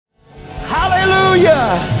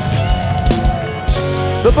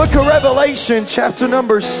The book of Revelation, chapter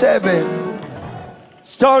number 7,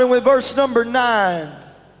 starting with verse number 9.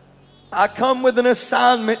 I come with an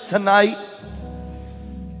assignment tonight.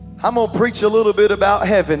 I'm going to preach a little bit about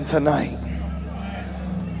heaven tonight.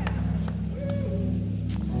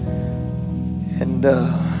 And,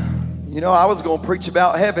 I was going to preach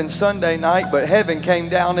about heaven Sunday night, but heaven came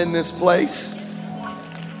down in this place.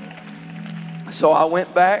 So I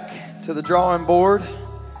went back to the drawing board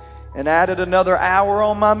and added another hour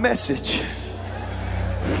on my message.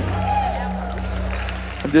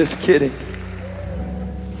 I'm just kidding.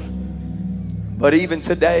 But even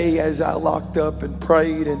today, as I locked up and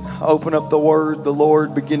prayed and opened up the Word, the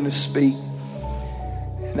Lord began to speak.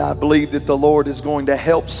 And I believe that the Lord is going to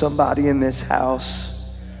help somebody in this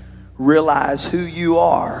house realize who you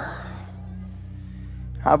are.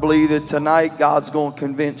 I believe that tonight God's going to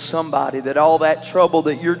convince somebody that all that trouble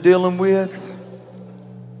that you're dealing with,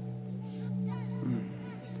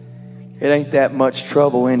 it ain't that much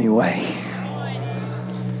trouble anyway.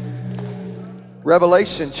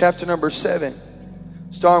 Revelation chapter number 7,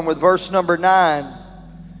 starting with verse number 9.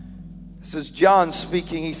 This is John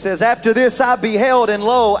speaking. He says, "After this I beheld, and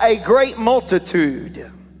lo, a great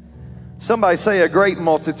multitude." Somebody say, a great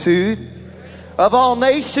multitude. "Of all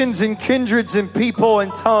nations and kindreds and people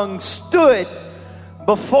and tongues stood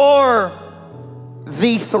before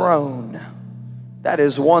the throne." That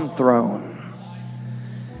is one throne.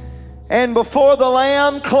 "And before the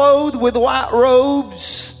Lamb, clothed with white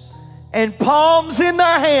robes and palms in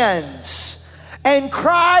their hands, and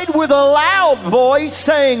cried with a loud voice,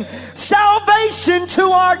 saying, Salvation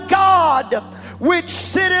to our God, which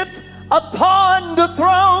sitteth upon the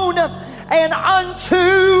throne, and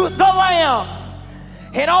unto the Lamb.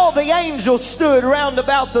 And all the angels stood round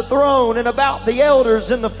about the throne, and about the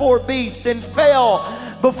elders and the four beasts, and fell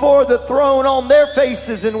before the throne on their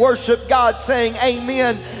faces, and worshiped God, saying,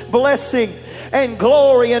 Amen. Blessing and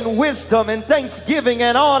glory and wisdom and thanksgiving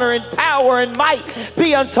and honor and power and might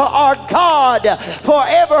be unto our God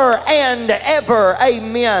forever and ever.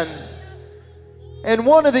 Amen. And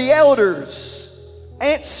one of the elders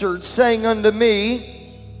answered, saying unto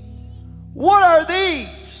me, What are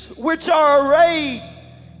these which are arrayed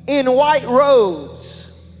in white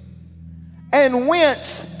robes? And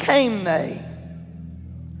whence came they?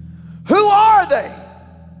 Who are they?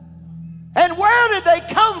 And where did they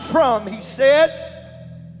come from? He said.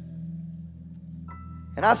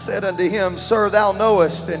 And I said unto him, Sir, thou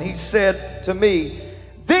knowest. And he said to me,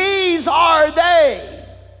 These are they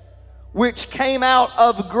which came out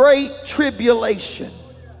of great tribulation.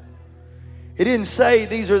 He didn't say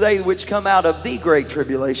these are they which come out of the great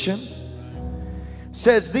tribulation. It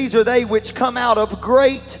says these are they which come out of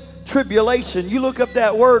great tribulation. You look up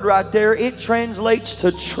that word right there, it translates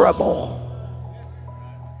to trouble.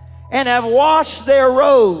 And have washed their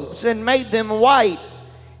robes and made them white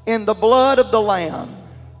in the blood of the Lamb.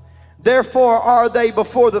 Therefore are they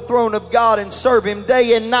before the throne of God, and serve him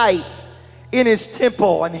day and night in his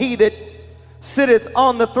temple. And he that sitteth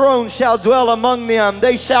on the throne shall dwell among them.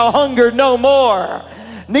 They shall hunger no more,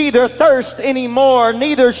 neither thirst any more,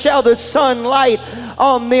 neither shall the sun light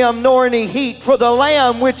on them, nor any heat. For the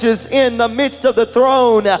Lamb which is in the midst of the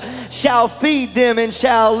throne shall feed them, and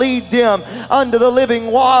shall lead them unto the living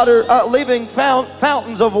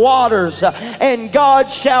fountains of waters. And God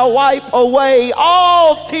shall wipe away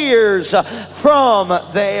all tears from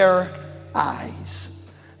their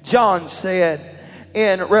eyes. John said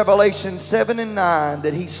in Revelation 7 and 9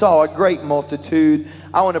 that he saw a great multitude.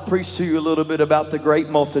 I want to preach to you a little bit about the great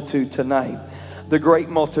multitude tonight. The great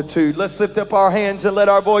multitude. Let's lift up our hands and let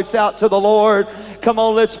our voice out to the Lord. Come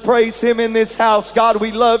on, let's praise him in this house. God,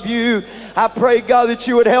 we love you. I pray, God, that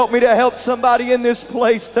you would help me to help somebody in this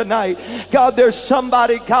place tonight. God, there's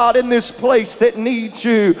somebody, God, in this place that needs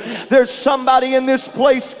you. There's somebody in this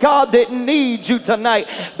place, God, that needs you tonight.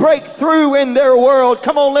 Break through in their world.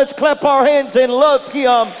 Come on, let's clap our hands and love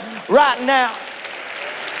him right now.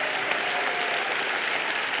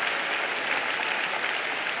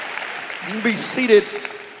 You can be seated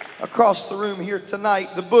across the room here tonight.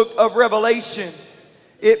 The book of Revelation,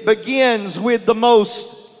 it begins with the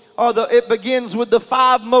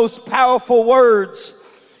five most powerful words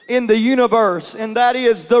in the universe, and that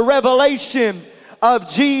is the revelation of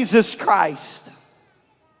Jesus Christ.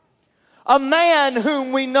 A man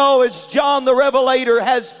whom we know as John the Revelator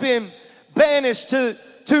has been banished to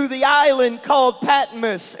the island called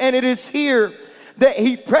Patmos, and it is here that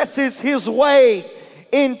he presses his way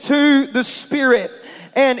into the Spirit,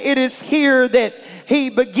 and it is here that he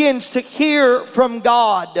begins to hear from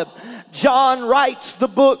God. John writes the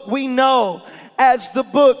book we know as the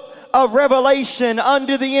book of Revelation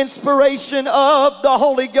under the inspiration of the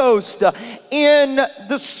Holy Ghost, in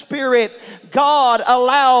the Spirit, God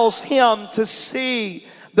allows him to see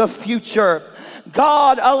the future.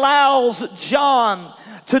 God allows John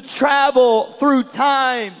to travel through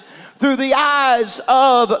time through the eyes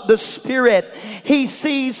of the Spirit. He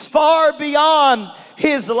sees far beyond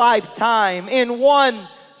his lifetime. In one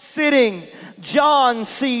sitting, John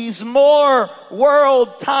sees more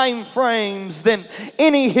world time frames than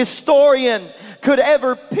any historian could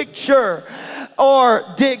ever picture or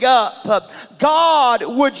dig up. God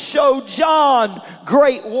would show John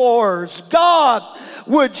great wars. God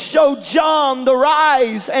would show John the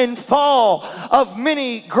rise and fall of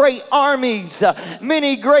many great armies,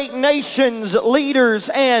 many great nations, leaders,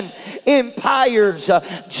 and empires.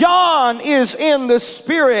 John is in the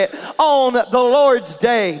Spirit on the Lord's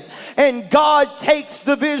day, and God takes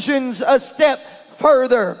the visions a step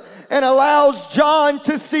further and allows John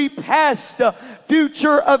to see past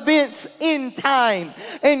future events in time.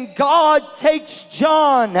 And God takes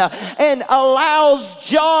John and allows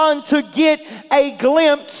John to get a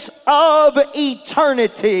glimpse of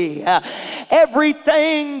eternity.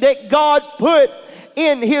 Everything that God put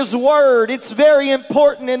in his word, it's very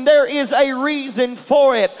important, and there is a reason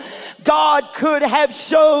for it. God could have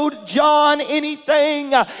showed John anything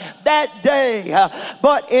that day,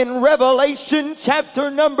 but in Revelation chapter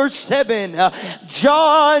number 7,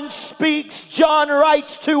 John speaks, John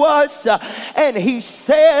writes to us, and he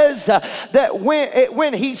says that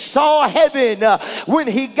when he saw heaven, when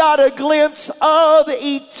he got a glimpse of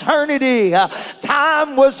eternity,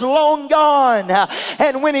 time was long gone,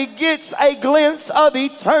 and when he gets a glimpse of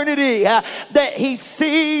eternity, that he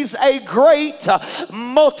sees a great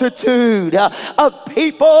multitude of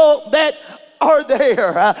people that are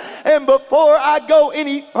there. And before I go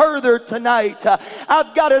any further tonight,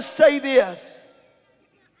 I've got to say this.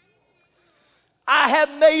 I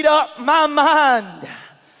have made up my mind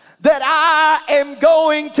that I am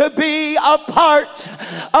going to be a part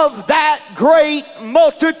of that great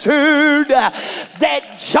multitude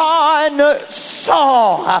that John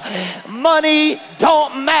saw. Money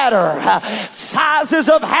don't matter. Sizes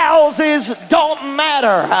of houses don't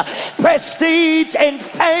matter. Prestige and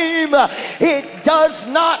fame, it does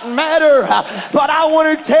not matter. But I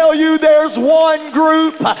want to tell you, there's one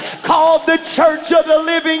group called the Church of the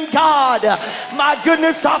Living God. My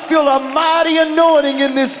goodness, I feel a mighty anointing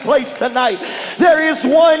in this place tonight. There is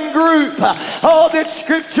one group, that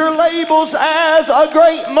Scripture labels as a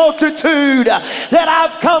great multitude, that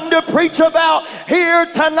I've come to preach about here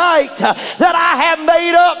tonight, that I have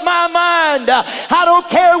made up my mind. I don't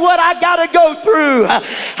care what I got to go through.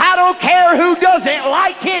 I don't care who doesn't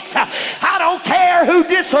like it. I don't care who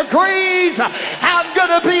disagrees. I'm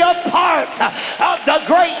going to be a part of the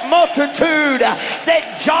great multitude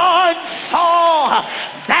that John saw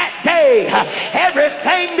that day.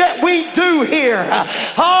 Everything that we do here,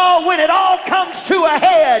 when it all comes to a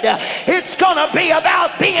head, it's going to be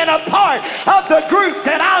about being a part of the group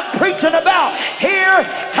that I'm preaching about here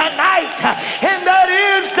tonight. And that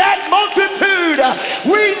is that multitude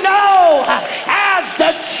we know as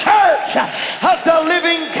the Church of the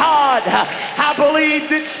Living God. I believe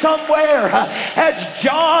that somewhere as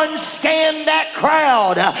John scanned that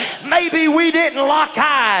crowd, maybe we didn't lock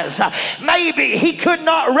eyes. Maybe he could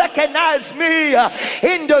not recognize me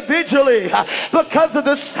individually because of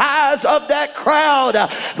the size of that crowd.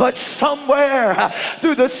 But somewhere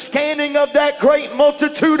through the scanning of that great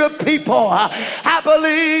multitude of people, I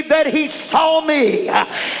believe that he saw me.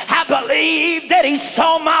 I believe that he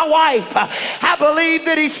saw my wife. I believe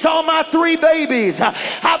that he saw my 3 babies.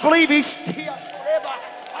 I believe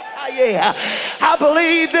I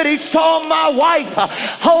believe that he saw my wife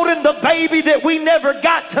holding the baby that we never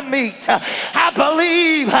got to meet. I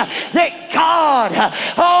believe that God,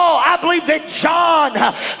 I believe that John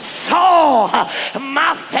saw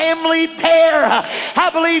my family there. I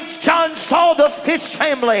believe John saw the Fish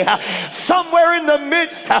family somewhere in the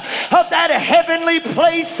midst of that heavenly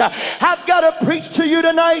place. I've got to preach to you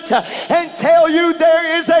tonight and tell you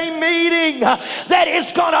there is a meeting that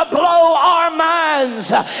is going to blow our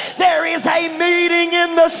minds. There is a meeting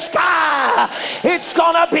in the sky. It's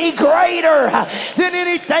going to be greater than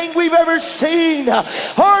anything we've ever seen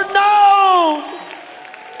or known.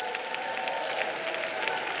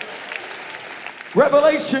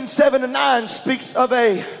 Revelation 7-9 speaks of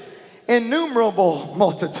a innumerable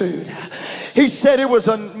multitude. He said it was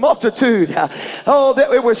a multitude, that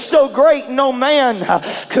it was so great no man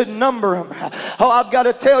could number them. I've got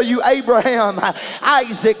to tell you, Abraham,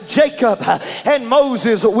 Isaac, Jacob, and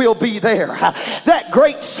Moses will be there. That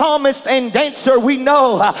great psalmist and dancer we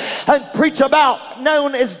know and preach about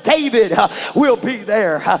known as David will be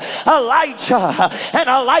there. Elijah and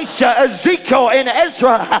Elisha, Ezekiel and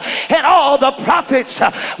Ezra and all the prophets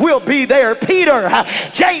will be there. Peter,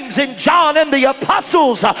 James and John and the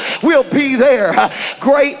apostles will be there.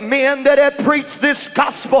 Great men that have preached this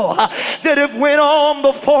gospel, that have went on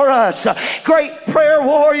before us. Great prayer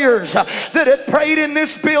warriors that have prayed in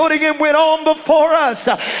this building and went on before us.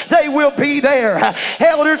 They will be there.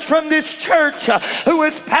 Elders from this church who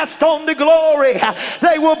has passed on to glory,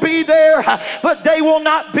 they will be there, but they will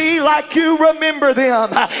not be like you remember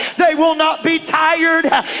them. They will not be tired.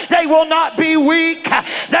 They will not be weak.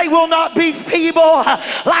 They will not be feeble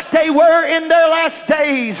like they were in their last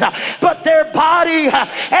days, but their body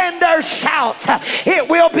and their shout, it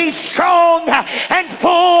will be strong and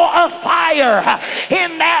full of fire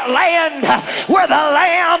in that land where the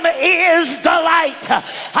Lamb is the light.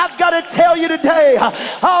 I've got to tell you today,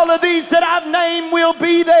 all of these that I've named will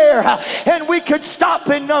be there, and we could stop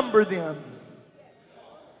and number them.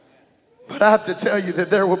 But I have to tell you that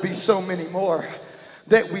there will be so many more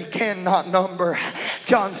that we cannot number.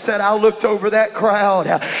 John said, I looked over that crowd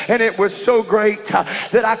and it was so great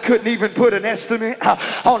that I couldn't even put an estimate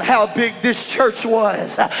on how big this church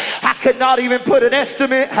was. I could not even put an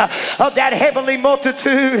estimate of that heavenly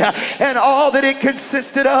multitude and all that it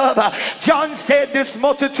consisted of. John said this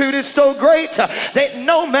multitude is so great that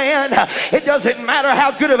no man, it doesn't matter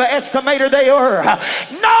how good of an estimator they are,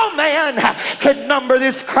 no man could number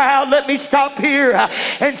this crowd. Let me stop here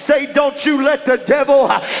and say, don't you let the devil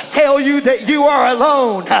tell you that you are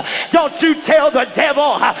alone. Don't you tell the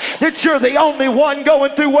devil that you're the only one going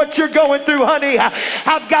through what you're going through, honey.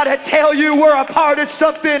 I've got to tell you, we're a part of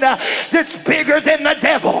something that's bigger than the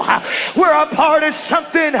devil. We're a part of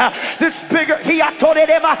something that's bigger. The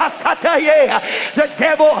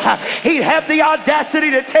devil, he'd have the audacity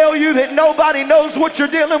to tell you that nobody knows what you're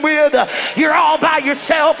dealing with. You're all by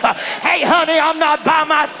yourself. Hey, honey, I'm not by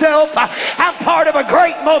myself. I'm part of a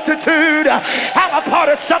great multitude. I'm a part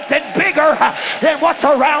of something bigger than what's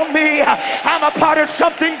around me. I'm a part of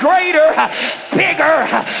something greater, bigger,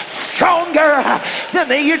 stronger than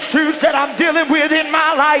the issues that I'm dealing with in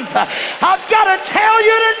my life. I've got to tell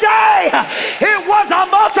you today, it was a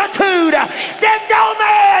multitude that no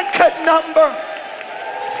man could number.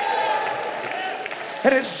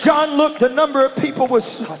 And as John looked, the number of people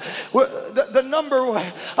was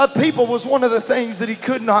one of the things that he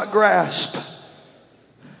could not grasp.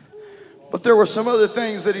 But there were some other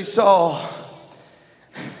things that he saw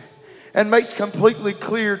and makes completely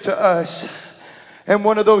clear to us. And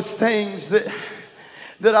one of those things that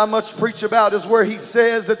I much preach about is where he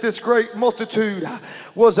says that this great multitude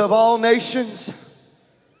was of all nations,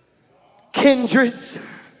 kindreds,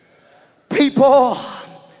 people,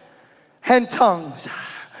 and tongues.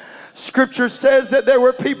 Scripture says that there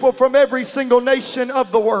were people from every single nation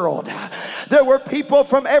of the world. There were people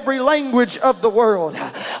from every language of the world.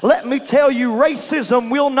 Let me tell you, racism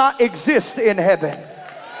will not exist in heaven.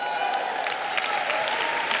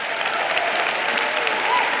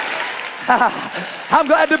 I'm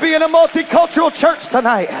glad to be in a multicultural church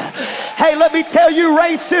tonight. Hey, let me tell you,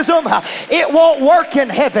 racism, it won't work in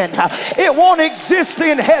heaven. It won't exist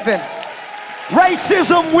in heaven.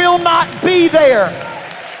 Racism will not be there.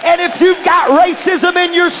 And if you've got racism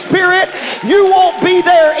in your spirit, you won't be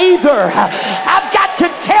there either. I've got to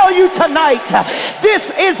tell you tonight, this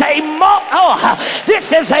is a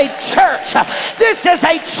church. This is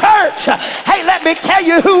a church. Hey, let me tell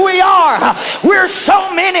you who we are. We're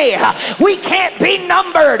so many. We can't be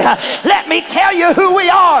numbered. Let me tell you who we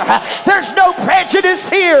are. There's no prejudice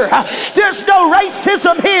here. There's no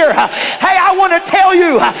racism here. Hey, I want to tell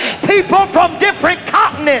you, people from different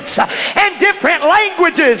continents and different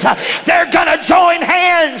languages, they're gonna join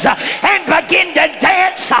hands and begin to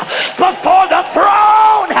dance before the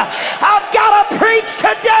throne. I've got to preach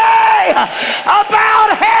today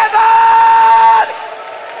about heaven.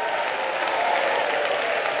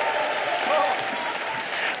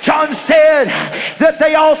 John said that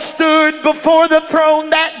they all stood before the throne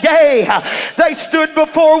that day. They stood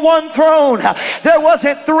before one throne. There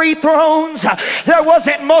wasn't three thrones. There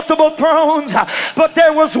wasn't multiple thrones. But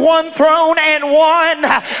there was one throne and one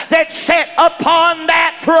that sat upon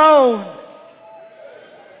that throne.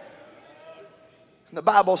 The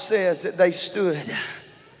Bible says that they stood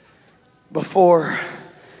before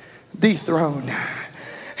the throne.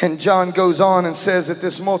 And John goes on and says that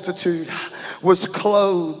this multitude was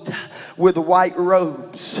clothed with white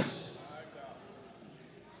robes.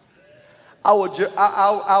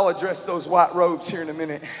 I'll address those white robes here in a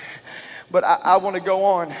minute. But I want to go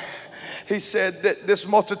on. He said that this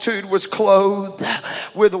multitude was clothed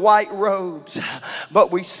with white robes.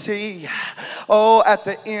 But we see Oh, at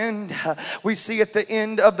the end, we see at the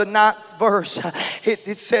end of the 9th verse,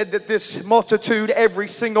 it said that this multitude, every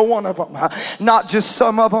single one of them, not just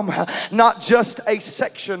some of them, not just a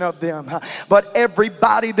section of them, but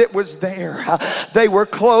everybody that was there, they were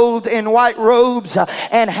clothed in white robes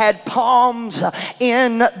and had palms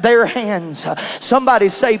in their hands. Somebody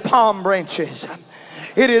say palm branches.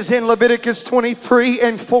 It is in Leviticus 23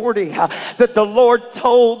 and 40 that the Lord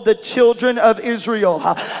told the children of Israel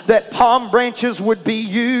that palm branches would be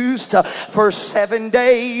used for 7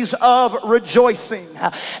 days of rejoicing.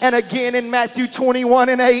 And again in Matthew 21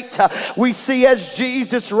 and 8, we see as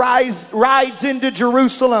Jesus rides into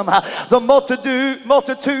Jerusalem, the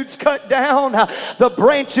multitudes cut down the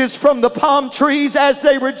branches from the palm trees as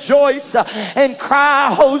they rejoice and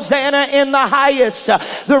cry, Hosanna in the highest.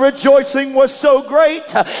 The rejoicing was so great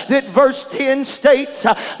that verse 10 states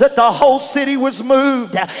that the whole city was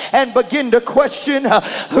moved and began to question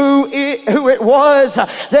who it was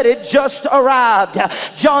that had just arrived.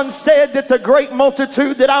 John said that the great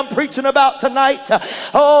multitude that I'm preaching about tonight,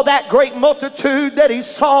 that great multitude that he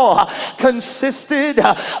saw consisted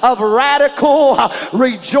of radical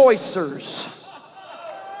rejoicers.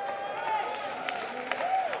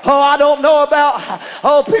 I don't know about,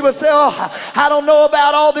 people say, I don't know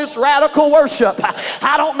about all this radical worship.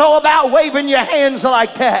 I don't know about waving your hands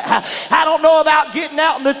like that. I don't know about getting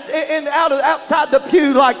out outside the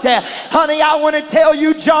pew like that. Honey, I want to tell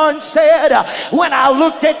you, John said, when I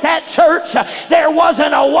looked at that church, there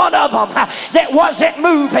wasn't a one of them that wasn't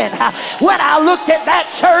moving. When I looked at that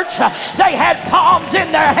church, they had palms in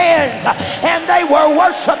their hands and they were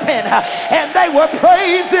worshiping and they were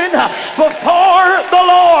praising before the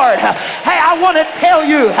Lord. Hey, I want to tell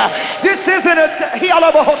you, this isn't a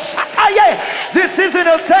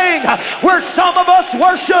thing where some of us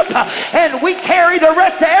worship and we carry the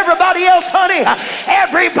rest of everybody else, honey.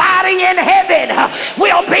 Everybody in heaven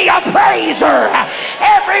will be a praiser.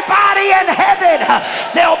 Everybody in heaven,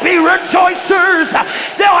 they'll be rejoicers.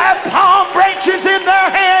 They'll have palm branches in their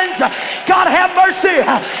hands. God have mercy.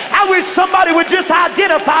 I wish somebody would just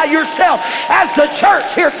identify yourself as the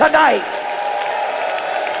church here tonight.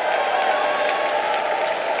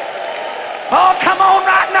 Oh, come on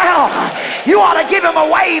right now. You ought to give him a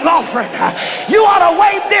wave offering. You ought to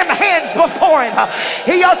wave them hands before him.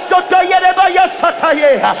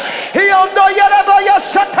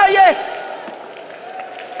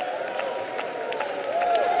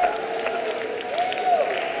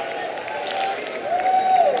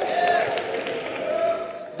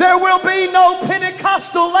 There will be no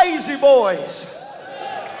Pentecostal lazy boys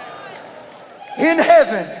in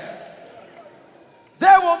heaven.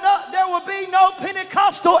 There will be no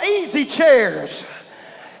Pentecostal easy chairs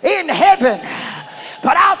in heaven.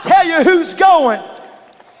 But I'll tell you who's going.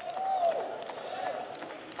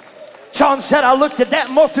 John said, I looked at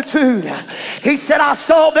that multitude. He said, I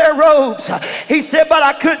saw their robes. He said, but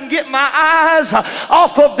I couldn't get my eyes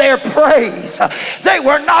off of their praise. They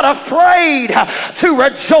were not afraid to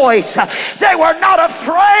rejoice. They were not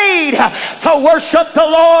afraid to worship the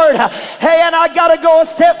Lord. Hey, and I got to go a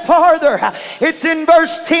step farther. It's in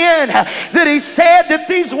verse 10 that he said that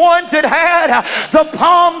these ones that had the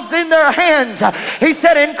palms in their hands, he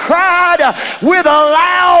said, and cried with a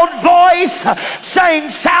loud voice,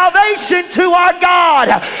 saying, salvation to our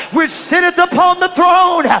God, which sitteth upon the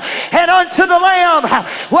throne, and unto the Lamb.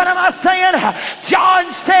 What am I saying?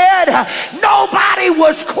 John said nobody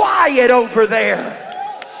was quiet over there.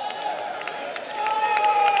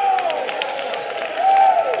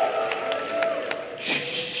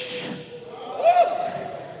 Shh.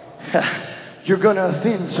 You're going to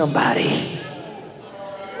offend somebody.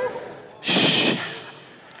 Shh.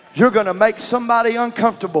 You're going to make somebody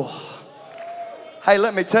uncomfortable. Hey,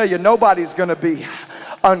 let me tell you, nobody's going to be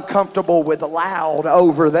uncomfortable with loud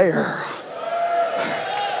over there.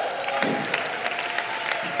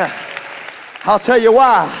 I'll tell you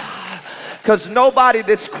why. Because nobody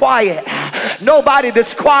that's quiet, nobody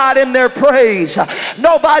that's quiet in their praise,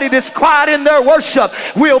 nobody that's quiet in their worship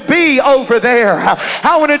will be over there.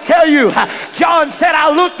 I want to tell you, John said, I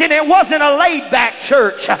looked and it wasn't a laid back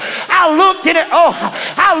church. I looked and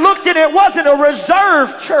it wasn't a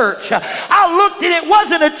reserved church. I looked and it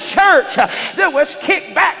wasn't a church that was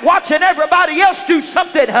kicked back watching everybody else do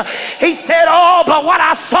something. He said, but what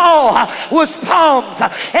I saw was palms,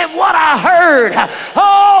 and what I heard,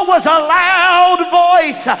 was a loud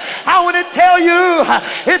voice. I want to tell you,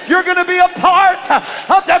 if you're going to be a part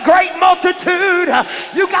of the great multitude,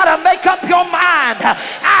 you got to make up your mind.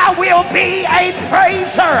 I will be a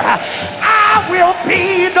praiser. I will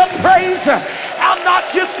be the praiser. I'm not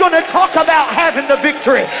just going to talk about having the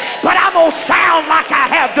victory, but I'm going to sound like I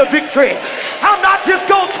have the victory.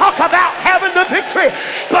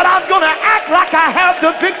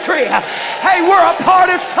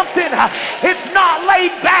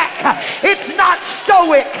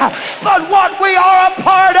 stoic, but what we are a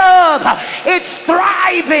part of, it's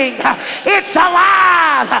thriving, it's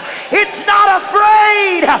alive, it's not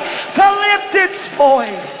afraid to lift its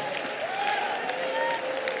voice.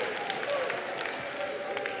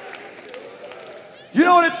 You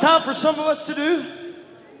know what it's time for some of us to do?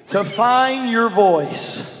 To find your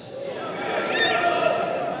voice.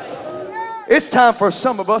 It's time for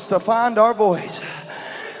some of us to find our voice.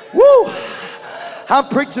 Woo! I'm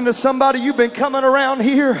preaching to somebody. You've been coming around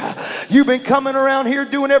here. You've been coming around here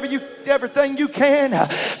doing everything you can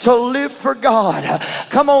to live for God.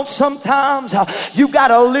 Come on, sometimes you got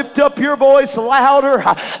to lift up your voice louder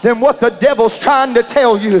than what the devil's trying to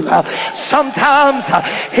tell you. Sometimes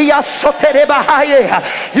you got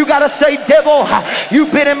to say, devil,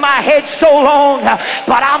 you've been in my head so long,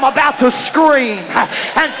 but I'm about to scream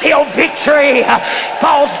until victory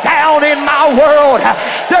falls down in my world.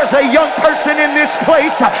 There's a young person in this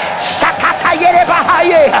place.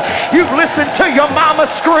 You've listened to your mama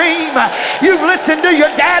scream. You've listened to your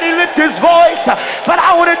daddy lift his voice. But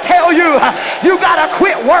I want to tell you, you got to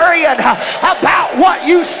quit worrying about what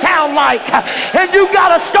you sound like. And you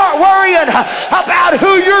got to start worrying about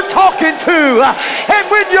who you're talking to. And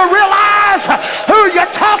when you realize who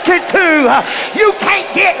you're talking to, you can't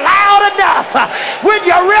get loud enough. When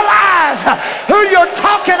you realize who you're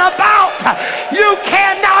talking about, you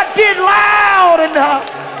cannot get loud enough.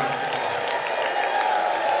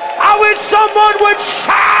 I wish someone would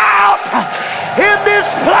shout in this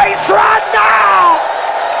place right now.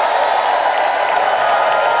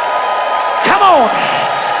 Come on,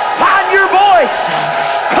 find your voice.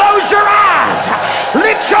 Close your eyes,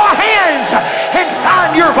 lift your hands, and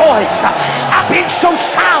find your voice. I've been so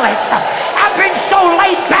silent. I've been so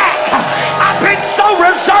laid back. I've been so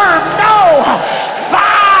reserved. No,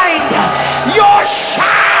 find your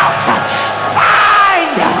shout.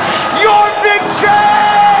 Find your victory.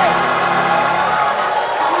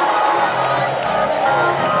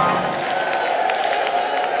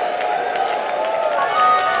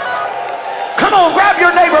 Come on, grab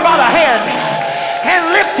your neighbor by the hand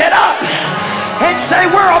and lift it up and say,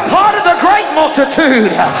 we're a part of the great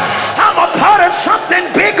multitude. I'm a part of something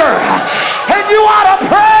bigger, and you ought to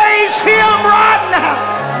praise him right now.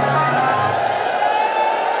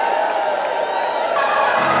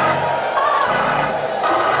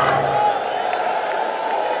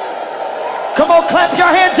 Come on, clap your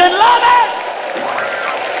hands and love it.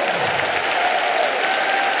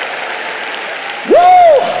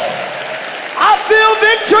 Woo! I feel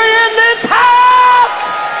victory in this house.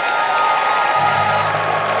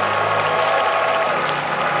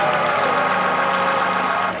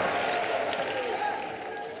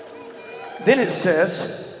 Then it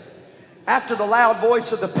says, after the loud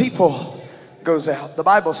voice of the people goes out, the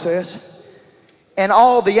Bible says, and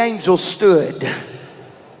all the angels stood.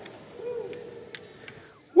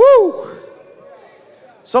 Woo!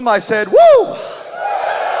 Somebody said, woo!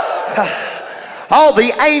 All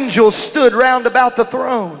the angels stood round about the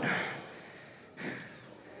throne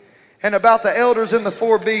and about the elders and the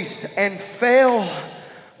four beasts, and fell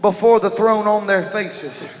before the throne on their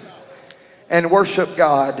faces and worshiped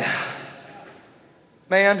God.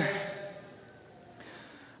 Man,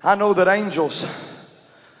 I know that angels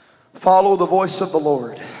follow the voice of the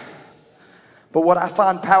Lord. But what I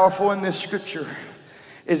find powerful in this scripture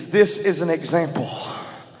is this is an example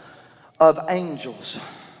of angels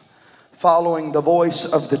following the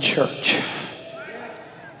voice of the church.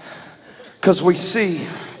 Because we see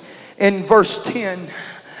in verse 10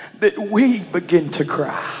 that we begin to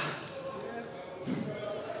cry.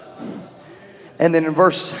 And then in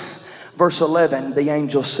verse 11, the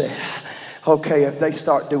angel said, okay, if they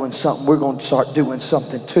start doing something, we're going to start doing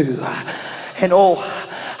something too. And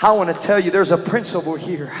I want to tell you, there's a principle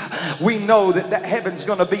here. We know that heaven's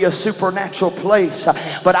going to be a supernatural place.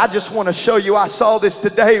 But I just want to show you, I saw this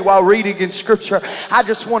today while reading in scripture. I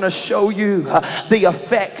just want to show you the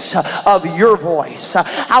effects of your voice.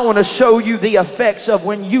 I want to show you the effects of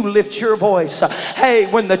when you lift your voice. Hey,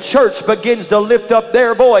 when the church begins to lift up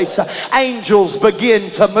their voice, angels begin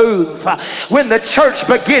to move. When the church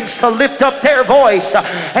begins to lift up their voice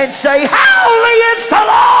and say, holy is the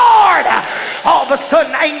Lord, all of a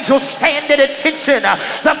sudden angels stand at attention.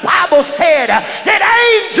 The Bible said that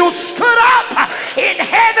angels stood up in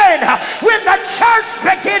heaven when the church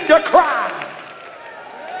began to cry.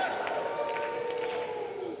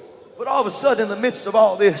 But all of a sudden, in the midst of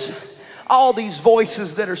all this, all these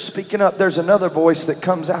voices that are speaking up, there's another voice that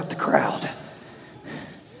comes out the crowd.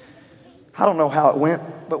 I don't know how it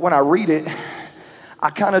went, but when I read it,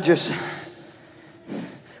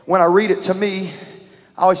 when I read it, to me,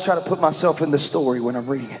 I always try to put myself in the story when I'm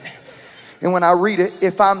reading it. And when I read it,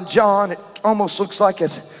 if I'm John, it almost looks like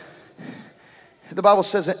it's, the Bible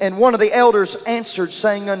says, and one of the elders answered,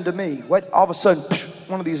 saying unto me, what? All of a sudden,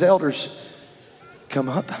 one of these elders come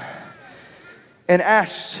up and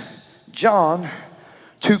asks John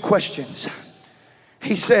 2 questions.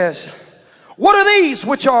 He says, what are these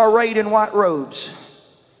which are arrayed in white robes?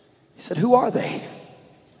 He said, who are they?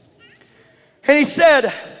 And he said,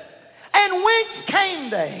 and whence came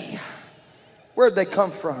they? Where'd they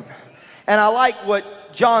come from? And I like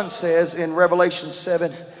what John says in Revelation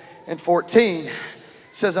 7:14. It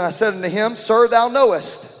says, and I said unto him, sir, thou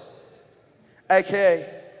knowest. AKA,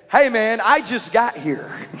 hey man, I just got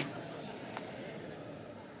here.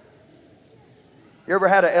 You ever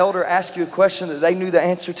had an elder ask you a question that they knew the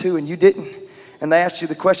answer to and you didn't? And they asked you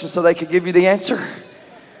the question so they could give you the answer?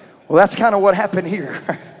 Well, that's kind of what happened here.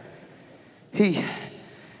 He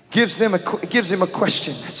gives him a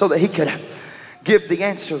question so that he could give the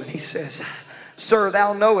answer. And he says, sir,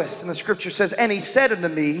 thou knowest. And the scripture says, and he said unto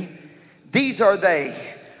me, these are they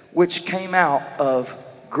which came out of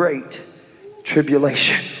great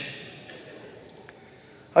tribulation.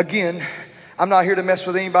 Again, I'm not here to mess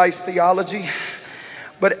with anybody's theology,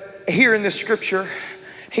 but here in this scripture,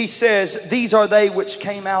 he says, these are they which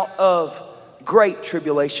came out of great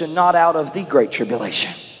tribulation, not out of the great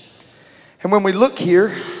tribulation. And when we look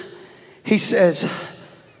here, he says,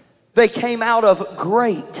 they came out of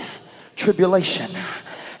great tribulation.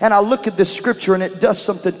 And I look at this scripture and it does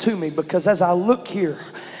something to me, because as I look here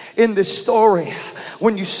in this story,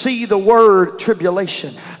 when you see the word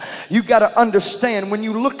tribulation, you got to understand, when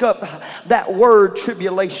you look up that word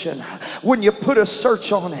tribulation, when you put a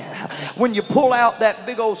search on it, when you pull out that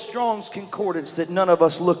big old Strong's Concordance that none of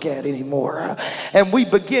us look at anymore, and we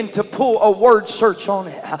begin to pull a word search on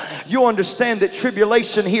it, you understand that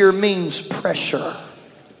tribulation here means pressure,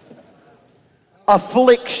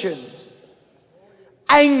 affliction,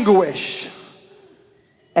 anguish,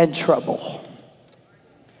 and trouble.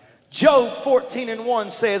 Job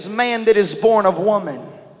 14:1 says, man that is born of woman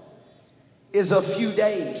is a few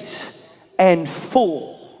days and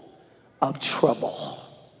full of trouble.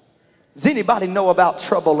 Does anybody know about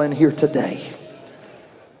trouble in here today?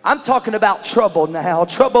 I'm talking about trouble now,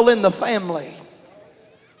 trouble in the family.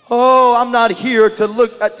 Oh, I'm not here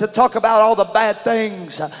to talk about all the bad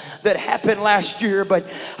things that happened last year, but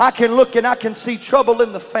I can look and I can see trouble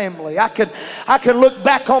in the family. I can look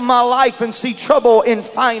back on my life and see trouble in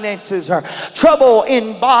finances or trouble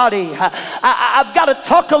in body. I've got to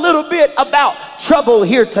talk a little bit about trouble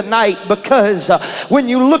here tonight, because when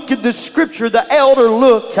you look at the scripture, the elder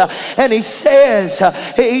looked and he says,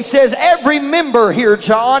 every member here,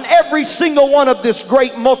 John, every single one of this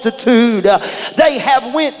great multitude, they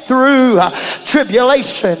have went through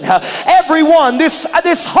tribulation. Everyone, this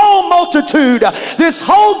whole multitude, this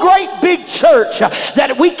whole great big church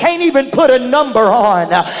that we can't even put a number on,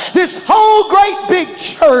 this whole great big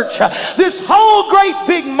church, this whole great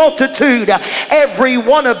big multitude, every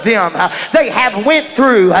one of them, they have went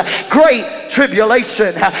through great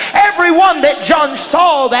tribulation. Everyone that John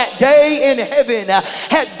saw that day in heaven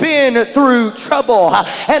had been through trouble.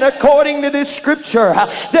 And according to this scripture,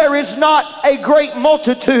 there is not a great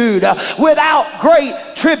multitude without great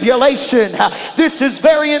tribulation. This is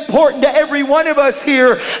very important to every one of us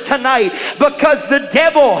here tonight, because the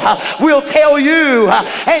devil will tell you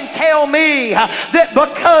and tell me that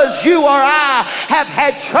because you or I have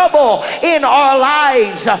had trouble in our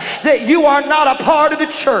lives, that you are not a part of the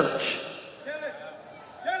church.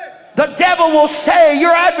 The devil will say,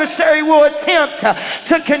 your adversary will attempt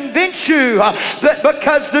to convince you that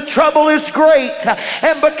because the trouble is great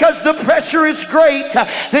and because the pressure is great,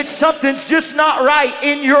 that something's just not right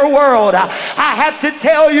in your world. I have to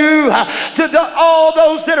tell you, to all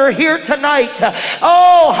those that are here tonight,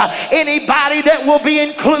 anybody that will be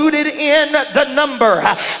included in the number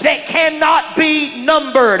that cannot be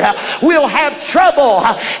numbered will have trouble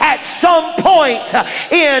at some point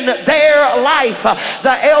in their life.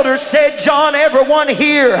 The elders said, John, everyone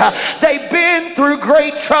here, they've been through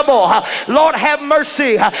great trouble. Lord, have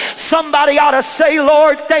mercy. Somebody ought to say,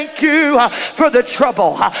 Lord, thank you for the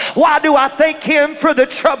trouble. Why do I thank him for the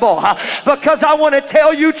trouble? Because I want to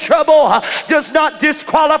tell you, trouble does not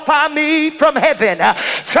disqualify me from heaven.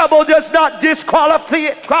 Trouble does not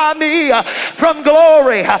disqualify me from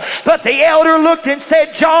glory. But the elder looked and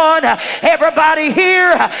said, John, everybody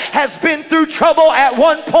here has been through trouble at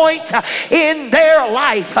one point in their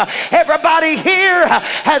life. Everybody here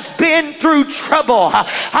has been through trouble.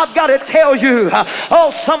 I've got to tell you,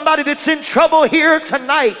 somebody that's in trouble here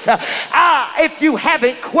tonight, if you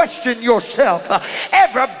haven't questioned yourself,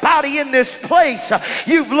 everybody in this place,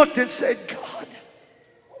 you've looked and said, God,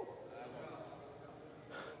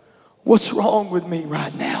 What's wrong with me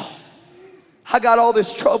right now? I got all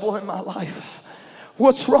this trouble in my life.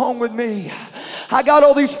 What's wrong with me? I got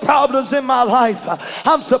all these problems in my life.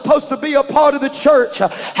 I'm supposed to be a part of the church.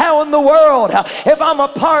 How in the world, if I'm a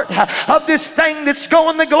part of this thing that's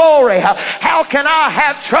going to glory, how can I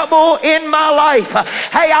have trouble in my life?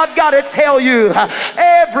 Hey, I've got to tell you,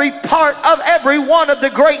 every part of every one of the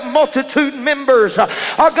great multitude members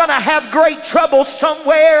are going to have great trouble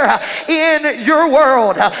somewhere in your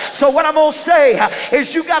world. So what I'm going to say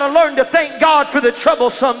is you got to learn to thank God for the trouble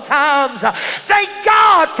sometimes. Thank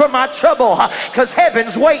God for my trouble, because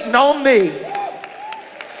heaven's waiting on me.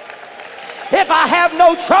 If I have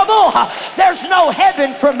no trouble, there's no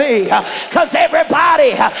heaven for me, because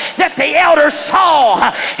everybody that the elders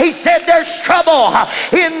saw, he said there's trouble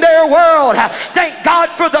in their world. Thank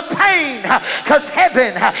God for the pain, because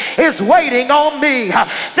heaven is waiting on me.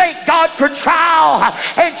 Thank God for trial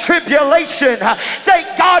and tribulation.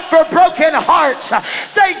 Thank God for broken hearts.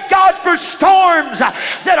 Thank God for storms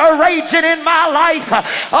that are raging in my life.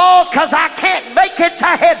 Oh, because I can't make it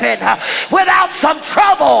to heaven without some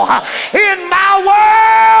trouble in my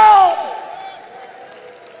world.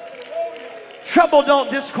 Trouble don't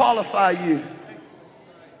disqualify you.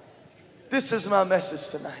 This is my message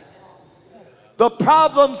tonight. The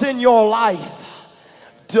problems in your life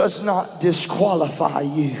does not disqualify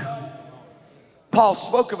you. Paul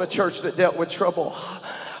spoke of a church that dealt with trouble.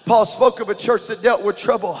 Paul spoke of a church that dealt with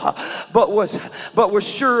trouble, but was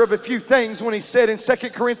sure of a few things when he said in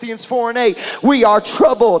 2 Corinthians 4:8, we are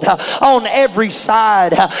troubled on every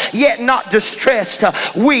side, yet not distressed.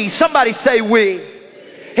 Somebody say we.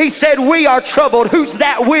 He said we are troubled. Who's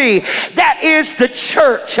that we? That is the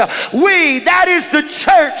church. That is the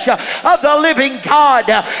church of the living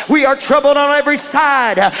God. We are troubled on every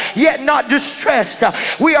side, yet not distressed.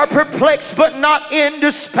 We are perplexed, but not in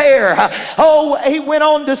despair. Oh, he went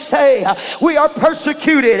on to say, we are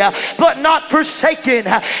persecuted, but not forsaken,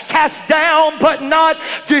 cast down, but not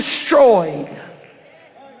destroyed.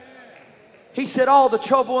 He said all the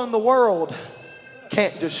trouble in the world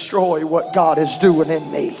can't destroy what God is doing in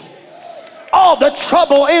me. All the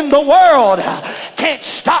trouble in the world can't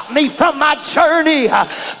stop me from my journey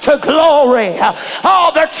to glory.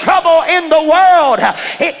 All the trouble in the world,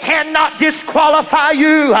 it cannot disqualify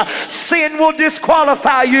you. Sin will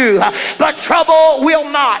disqualify you, but trouble will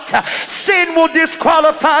not. Sin will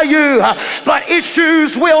disqualify you, but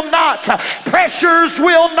issues will not. Pressures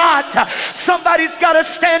will not. Somebody's got to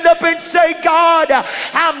stand up and say, God,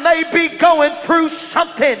 I may be going through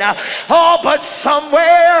something, but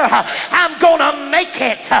somewhere I'm gonna make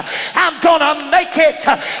it. I'm gonna make it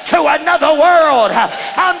to another world.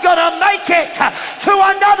 I'm gonna make it to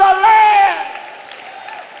another land.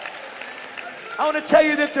 I want to tell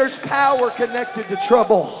you that there's power connected to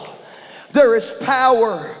trouble. There is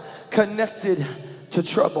power connected to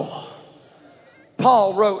trouble.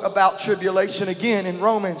 Paul wrote about tribulation again in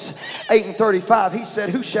Romans 8:35. He said,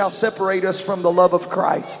 who shall separate us from the love of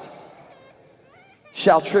Christ?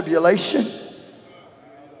 Shall tribulation,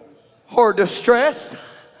 or distress,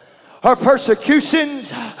 or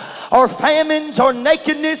persecutions, or famines, or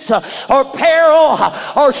nakedness, or peril,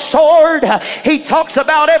 or sword? He talks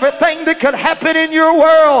about everything that could happen in your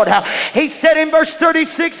world. He said in verse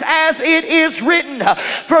 36, as it is written,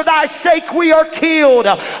 for thy sake we are killed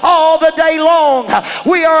all the day long.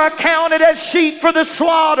 We are accounted as sheep for the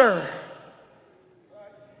slaughter.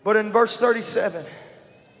 But in verse 37,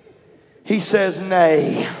 he says,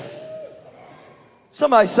 nay.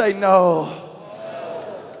 Somebody say no.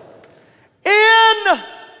 In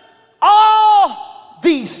all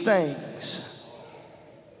these things.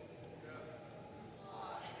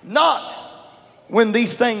 Not when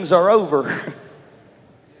these things are over.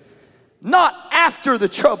 Not after the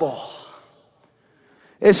trouble.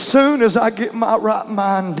 As soon as I get my right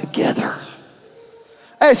mind together.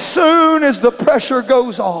 As soon as the pressure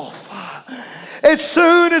goes off. As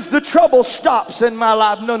soon as the trouble stops in my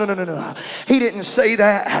life. No. He didn't say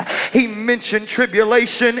that. He mentioned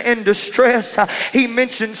tribulation and distress. He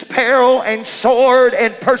mentions peril and sword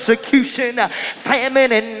and persecution,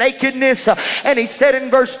 famine and nakedness. And he said in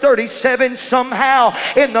verse 37, somehow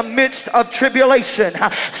in the midst of tribulation,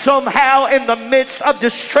 somehow in the midst of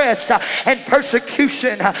distress and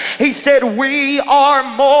persecution, he said, we are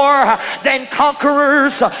more than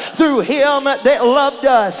conquerors through him that loved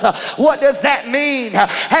us. What does that mean? mean,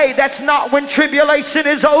 hey, that's not when tribulation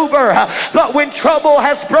is over, but when trouble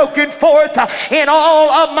has broken forth in all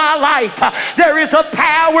of my life, there is a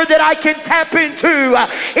power that I can tap into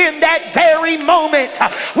in that very moment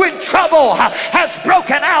when trouble has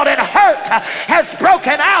broken out and hurt has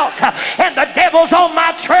broken out and the devil's on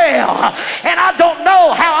my trail and I don't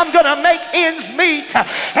know how I'm going to make ends meet,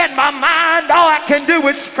 and my mind, all I can do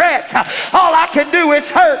is fret, all I can do is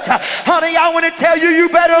hurt. Honey, I want to tell you, you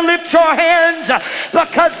better lift your hands,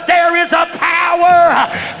 because there is a power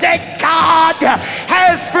that God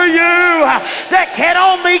has for you that can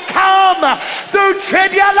only come through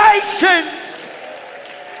tribulations.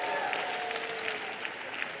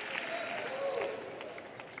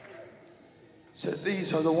 So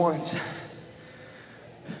these are the ones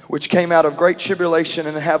which came out of great tribulation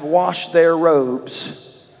and have washed their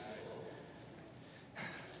robes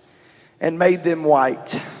and made them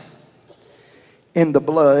white in the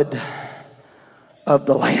blood of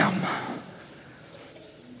the Lamb.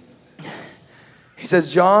 He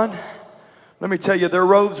says, John, let me tell you, their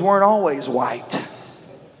robes weren't always white.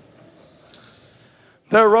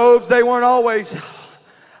 Their robes, they weren't always.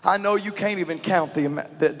 I know you can't even count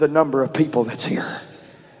the number of people that's here.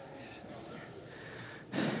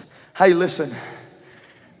 Hey, listen,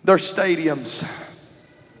 there's stadiums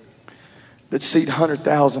that seat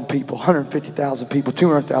 100,000 people, 150,000 people,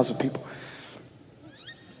 200,000 people.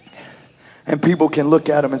 And people can look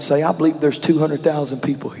at them and say, I believe there's 200,000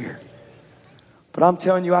 people here. But I'm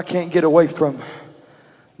telling you, I can't get away from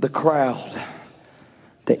the crowd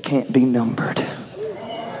that can't be numbered.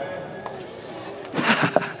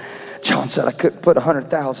 John said I couldn't put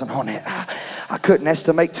 100,000 on it. I couldn't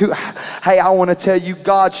estimate two. Hey, I want to tell you,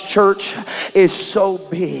 God's church is so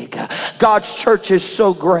big. God's church is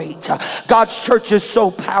so great. God's church is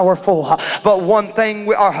so powerful. But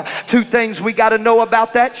two things we got to know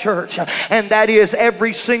about that church, and that is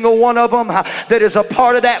every single one of them that is a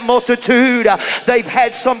part of that multitude, they've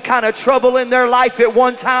had some kind of trouble in their life at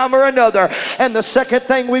one time or another. And the second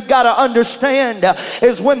thing we've got to understand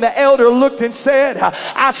is when the elder looked and said,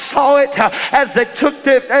 I saw it as they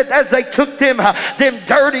took them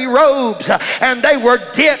dirty robes, and they were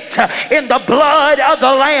dipped in the blood of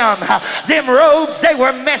the Lamb. Them robes, they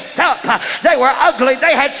were messed up, they were ugly,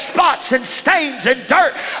 they had spots and stains and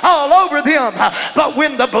dirt all over them. But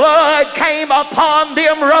when the blood came upon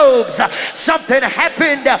them robes, something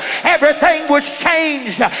happened. Everything was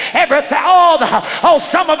changed.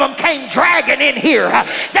 Some of them came dragging in here.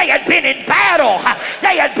 They had been in battle,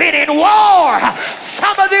 they had been in war.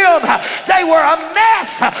 Some of them, they were a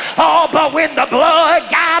mess. But when the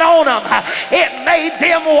blood got on them, it made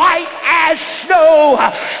them white as snow.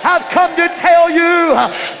 I've come to tell you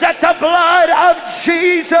that the blood of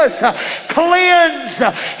Jesus cleansed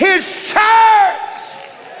his church.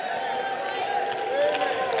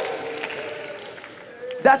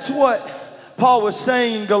 That's what Paul was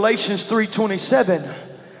saying in Galatians 3:27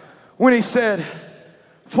 when he said,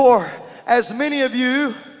 for as many of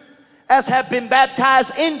you as have been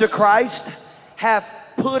baptized into Christ have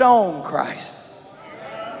put on Christ.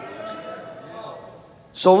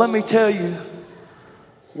 So let me tell you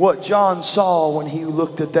what John saw when he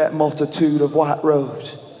looked at that multitude of white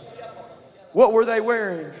robes. What were they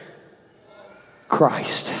wearing?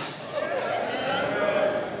 Christ.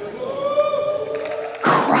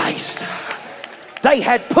 Christ. They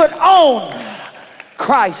had put on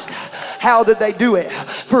Christ. How did they do it?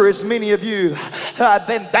 For as many of you who have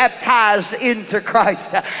been baptized into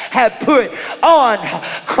Christ have put on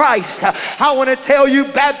Christ. I want to tell you,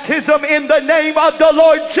 baptism in the name of the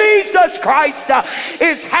Lord Jesus Christ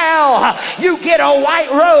is how you get a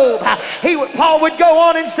white robe. Paul would go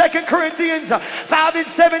on in 2 Corinthians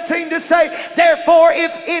 5:17 to say, therefore,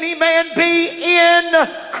 if any man be in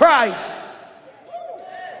Christ.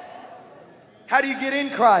 How do you get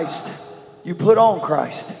in Christ? You put on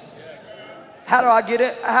Christ. How do I get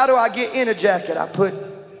it? How do I get in a jacket? I put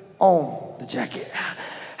on the jacket.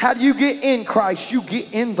 How do you get in Christ? You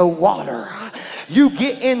get in the water. You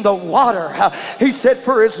get in the water. He said,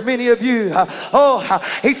 for as many of you,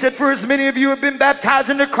 he said, for as many of you have been baptized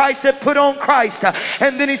into Christ, have put on Christ.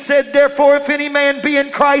 And then he said, therefore, if any man be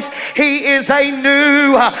in Christ, he is a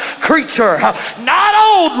new creature. Not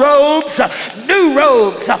old robes, new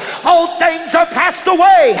robes. Old things are passed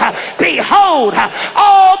away. Behold,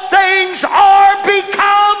 all things are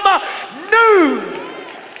become new.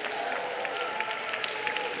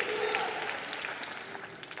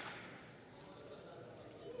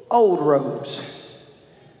 Old robes,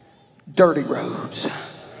 dirty robes,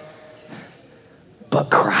 but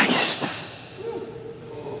Christ.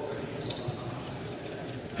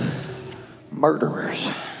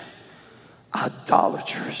 Murderers,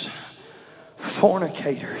 idolaters,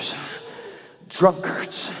 fornicators,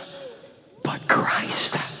 drunkards, but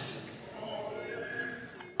Christ.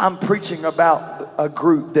 I'm preaching about a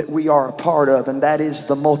group that we are a part of, and that is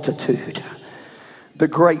the multitude, the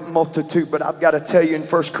great multitude. But I've got to tell you in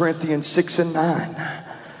 1 Corinthians 6 and 9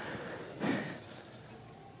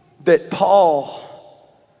 that Paul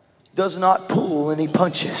does not pull any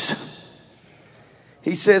punches.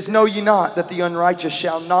 He says, know ye not that the unrighteous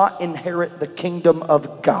shall not inherit the kingdom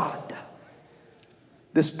of God.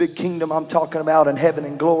 This big kingdom I'm talking about in heaven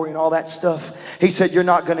and glory and all that stuff. He said, you're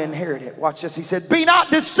not going to inherit it. Watch this. He said, be not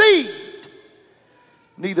deceived.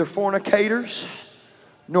 Neither fornicators,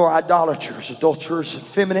 nor idolaters, adulterers,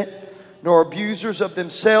 effeminate, nor abusers of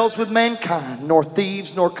themselves with mankind, nor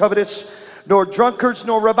thieves, nor covetous, nor drunkards,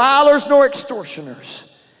 nor revilers, nor extortioners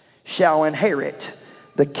shall inherit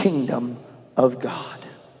the kingdom of God.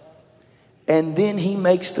 And then he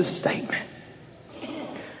makes the statement,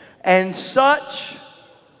 and such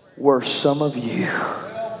were some of you.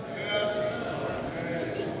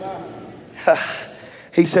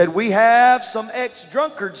 He said, we have some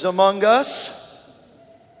ex-drunkards among us.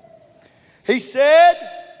 He said,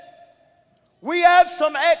 we have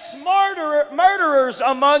some ex-murderers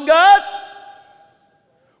among us.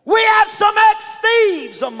 We have some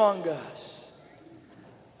ex-thieves among us.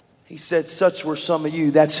 He said, such were some of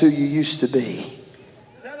you. That's who you used to be.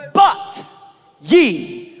 But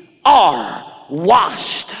ye are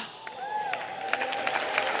washed.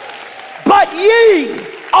 But ye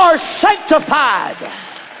are sanctified.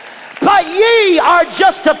 But ye are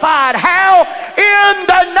justified. How? In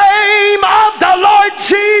the name of the Lord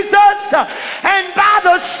Jesus and by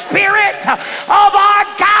the Spirit of our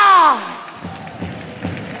God.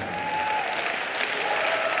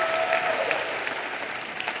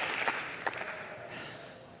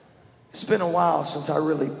 It's been a while since I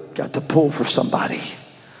really got to pull for somebody.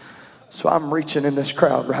 So I'm reaching in this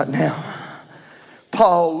crowd right now.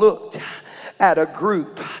 Paul looked at a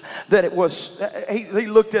group that it was, he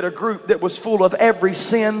looked at a group that was full of every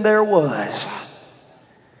sin there was.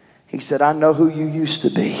 He said, I know who you used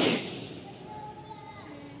to be,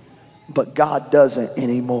 but God doesn't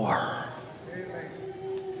anymore.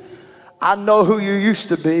 I know who you used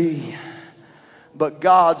to be, but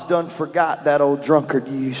God's done forgot that old drunkard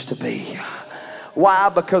you used to be.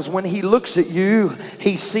 Why? Because when he looks at you,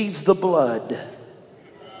 he sees the blood.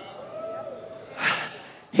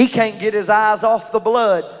 He can't get his eyes off the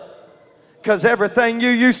blood. Because everything you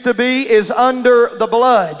used to be is under the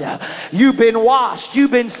blood. You've been washed. You've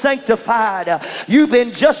been sanctified. You've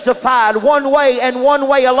been justified one way and one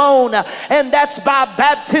way alone. And that's by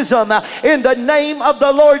baptism in the name of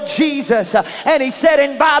the Lord Jesus. And he said,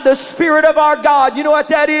 and by the Spirit of our God. You know what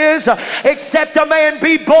that is? Except a man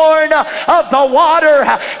be born of the water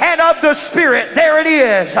and of the Spirit. There it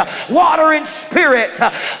is. Water and Spirit.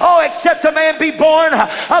 Oh, except a man be born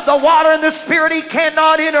of the water and the Spirit, he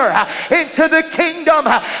cannot enter into the kingdom.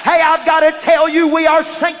 Hey, I've got to tell you, we are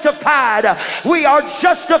sanctified. We are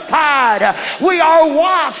justified. We are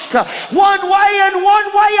washed one way and one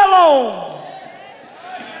way alone.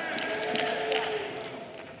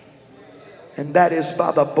 And that is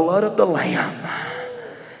by the blood of the Lamb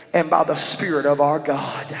and by the Spirit of our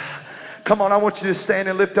God. Come on, I want you to stand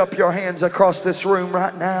and lift up your hands across this room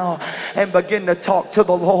right now and begin to talk to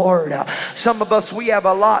the Lord. Some of us, we have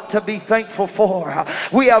a lot to be thankful for.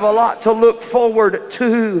 We have a lot to look forward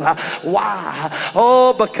to. Why?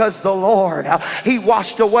 Oh, because the Lord, he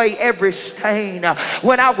washed away every stain.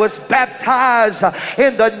 When I was baptized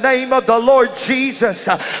in the name of the Lord Jesus,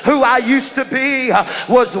 who I used to be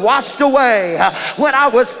was washed away. When I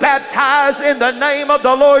was baptized in the name of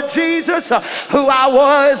the Lord Jesus, who I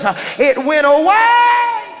was, it went away.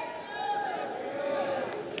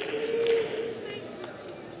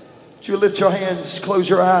 Would you lift your hands, close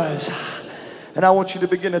your eyes, and I want you to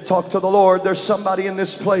begin to talk to the Lord. There's somebody in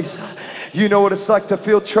this place. You know what it's like to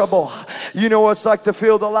feel trouble. You know what it's like to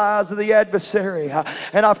feel the lies of the adversary.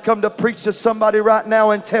 And I've come to preach to somebody right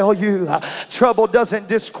now and tell you, trouble doesn't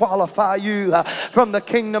disqualify you from the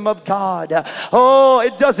kingdom of God. Oh,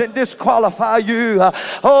 it doesn't disqualify you.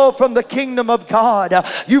 Oh, from the kingdom of God.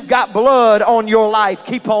 You've got blood on your life.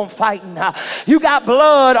 Keep on fighting. You got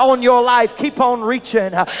blood on your life. Keep on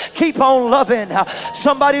reaching. Keep on loving.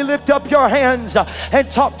 Somebody lift up your hands and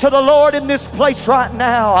talk to the Lord in this place right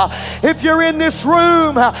now. If you're in this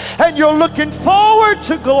room and you're looking forward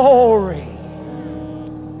to glory,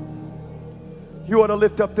 you ought to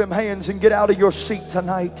lift up them hands and get out of your seat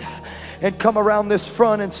tonight and come around this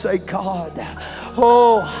front and say, God,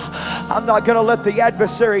 oh, I'm not going to let the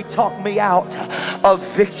adversary talk me out of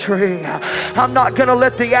victory. I'm not going to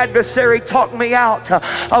let the adversary talk me out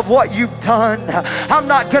of what you've done. I'm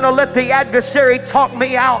not going to let the adversary talk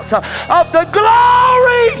me out of the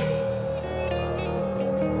glory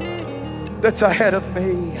that's ahead of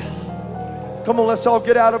me. Come on, let's all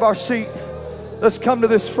get out of our seat. Let's come to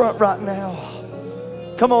this front right now.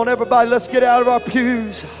 Come on, everybody, let's get out of our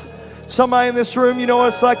pews. Somebody in this room, you know what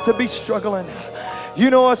it's like to be struggling. You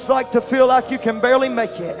know what it's like to feel like you can barely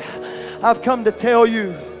make it. I've come to tell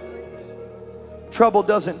you, trouble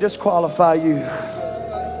doesn't disqualify you.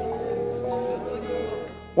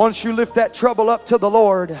 Once you lift that trouble up to the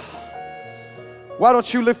Lord, why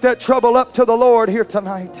don't you lift that trouble up to the Lord here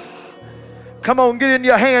tonight? Come on, get in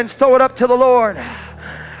your hands, throw it up to the Lord.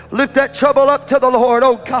 Lift that trouble up to the Lord.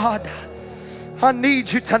 Oh God, I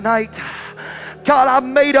need you tonight. God, I've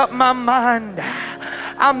made up my mind.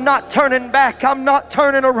 I'm not turning back. I'm not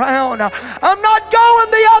turning around. I'm not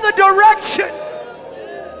going the other direction.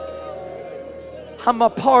 I'm a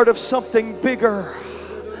part of something bigger.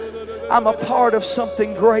 I'm a part of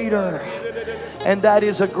something greater. And that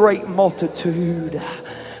is a great multitude.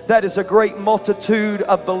 That is a great multitude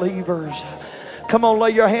of believers. Come on,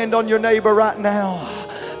 lay your hand on your neighbor right now.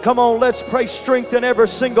 Come on, let's pray strength in every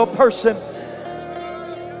single person.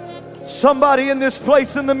 Somebody in this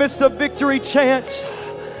place, in the midst of victory chants,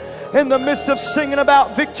 in the midst of singing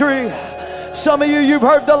about victory, some of you, you've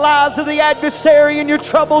heard the lies of the adversary and your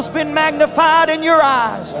trouble's been magnified in your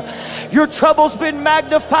eyes. Your trouble's been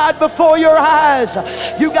magnified before your eyes.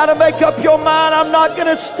 You got to make up your mind, I'm not going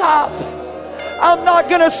to stop. I'm not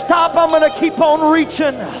going to stop. I'm going to keep on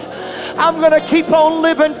reaching. I'm going to keep on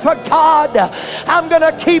living for God. I'm going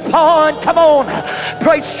to keep on. Come on.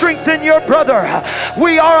 Pray strength in your brother.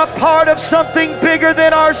 We are a part of something bigger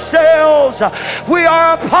than ourselves. We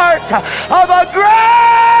are a part of a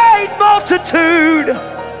great multitude.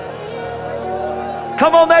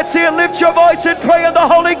 Come on, that's it. Lift your voice and pray in the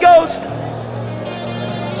Holy Ghost.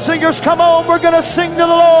 Singers, come on. We're going to sing to the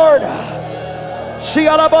Lord.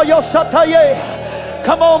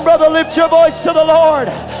 Come on, brother. Lift your voice to the Lord.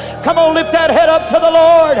 Come on, lift that head up to the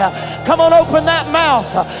Lord. Come on, open that mouth.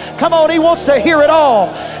 Come on, He wants to hear it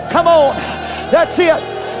all. Come on, that's it.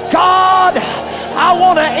 God, I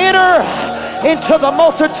want to enter into the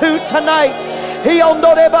multitude tonight.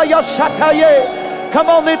 Come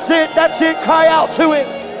on, that's it, that's it. Cry out to Him.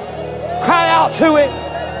 Cry out to Him.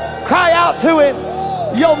 Cry out to Him.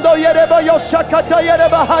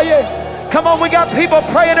 Come on, we got people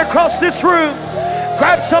praying across this room.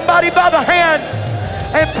 Grab somebody by the hand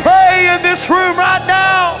and pray in this room right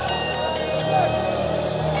now.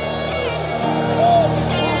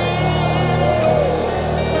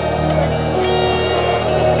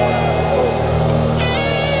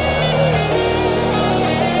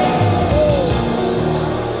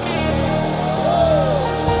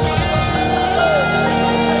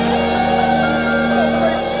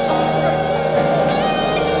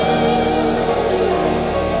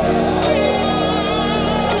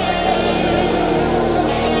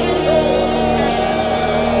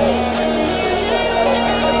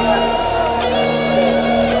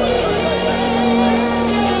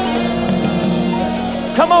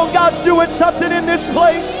 Come on, God's doing something in this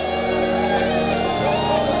place.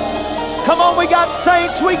 Come on, we got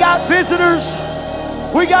saints, we got visitors,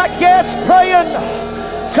 we got guests praying.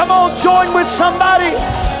 Come on, join with somebody.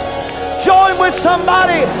 Join with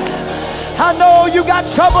somebody. I know you got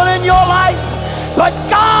trouble in your life, but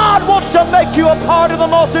God wants to make you a part of the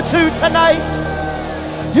multitude tonight.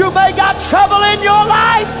 You may got trouble in your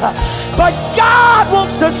life, but God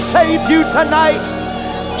wants to save you tonight.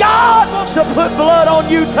 God wants to put blood on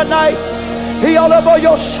you tonight.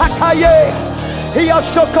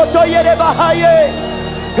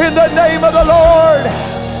 In the name of the Lord.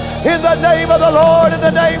 In the name of the Lord. In the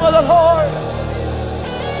name of the Lord.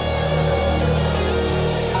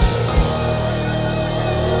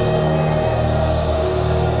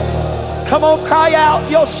 Come on, cry out.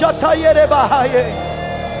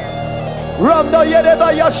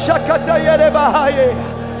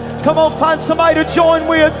 Come on, find somebody to join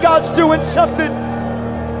with. God's doing something.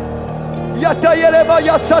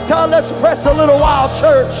 Let's press a little while,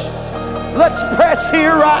 church. Let's press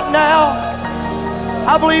here right now.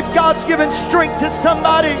 I believe God's giving strength to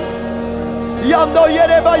somebody.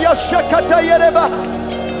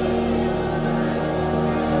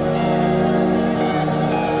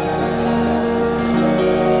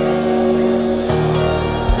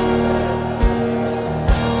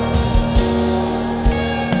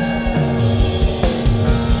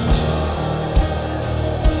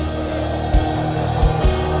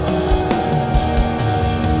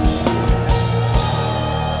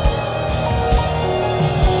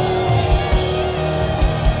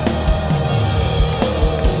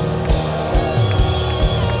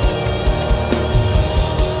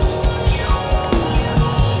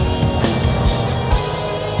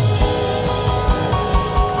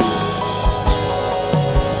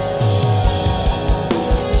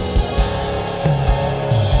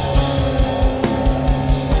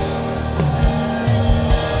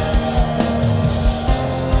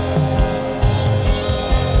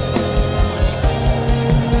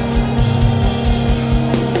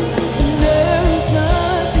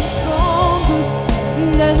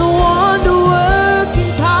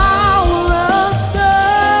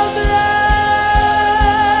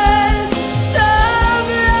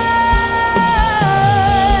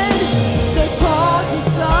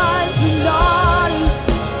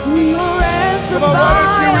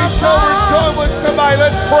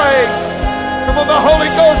 let's pray. Come on, the Holy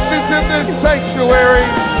Ghost is in this sanctuary.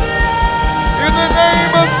 In the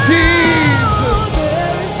name of Jesus.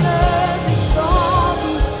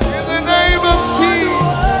 In the name of Jesus.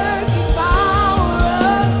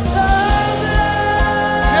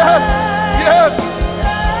 Yes, yes.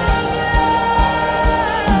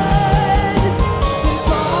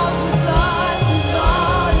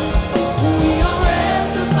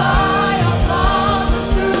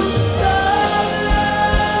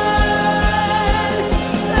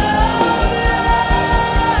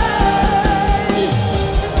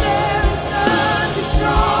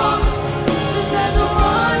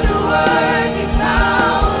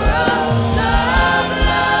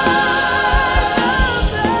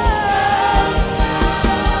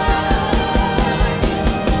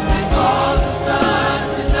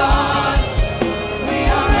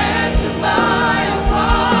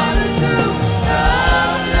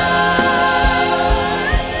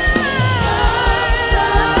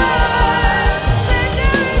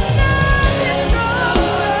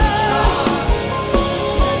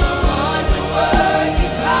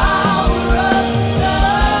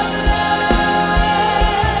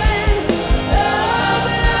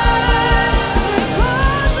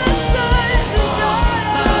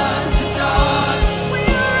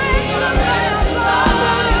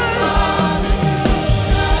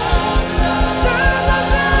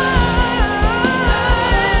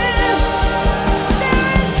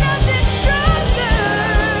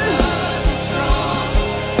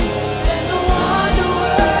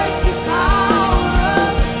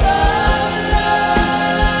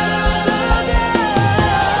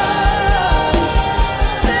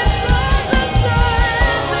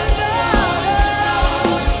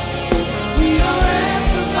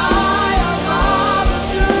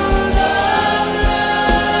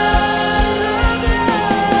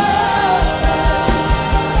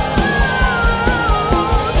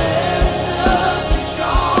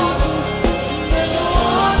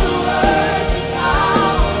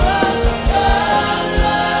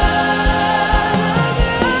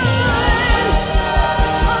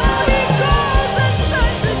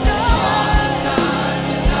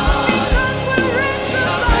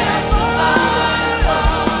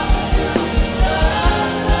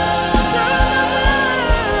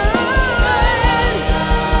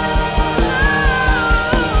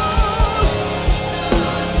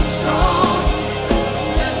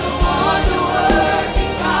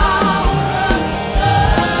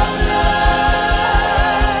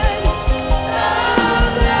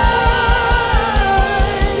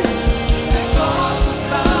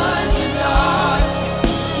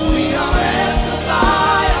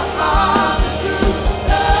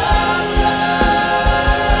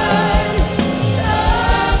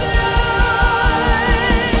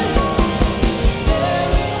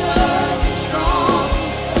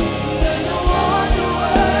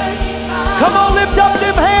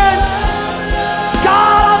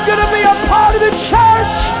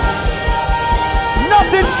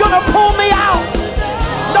 Nothing's gonna pull me out.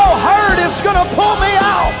 No hurt is gonna pull me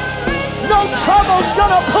out. No trouble's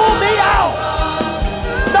gonna pull me out.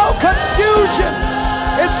 No confusion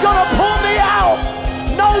is gonna pull me out.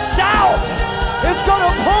 No doubt is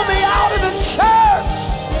gonna pull me out of the church.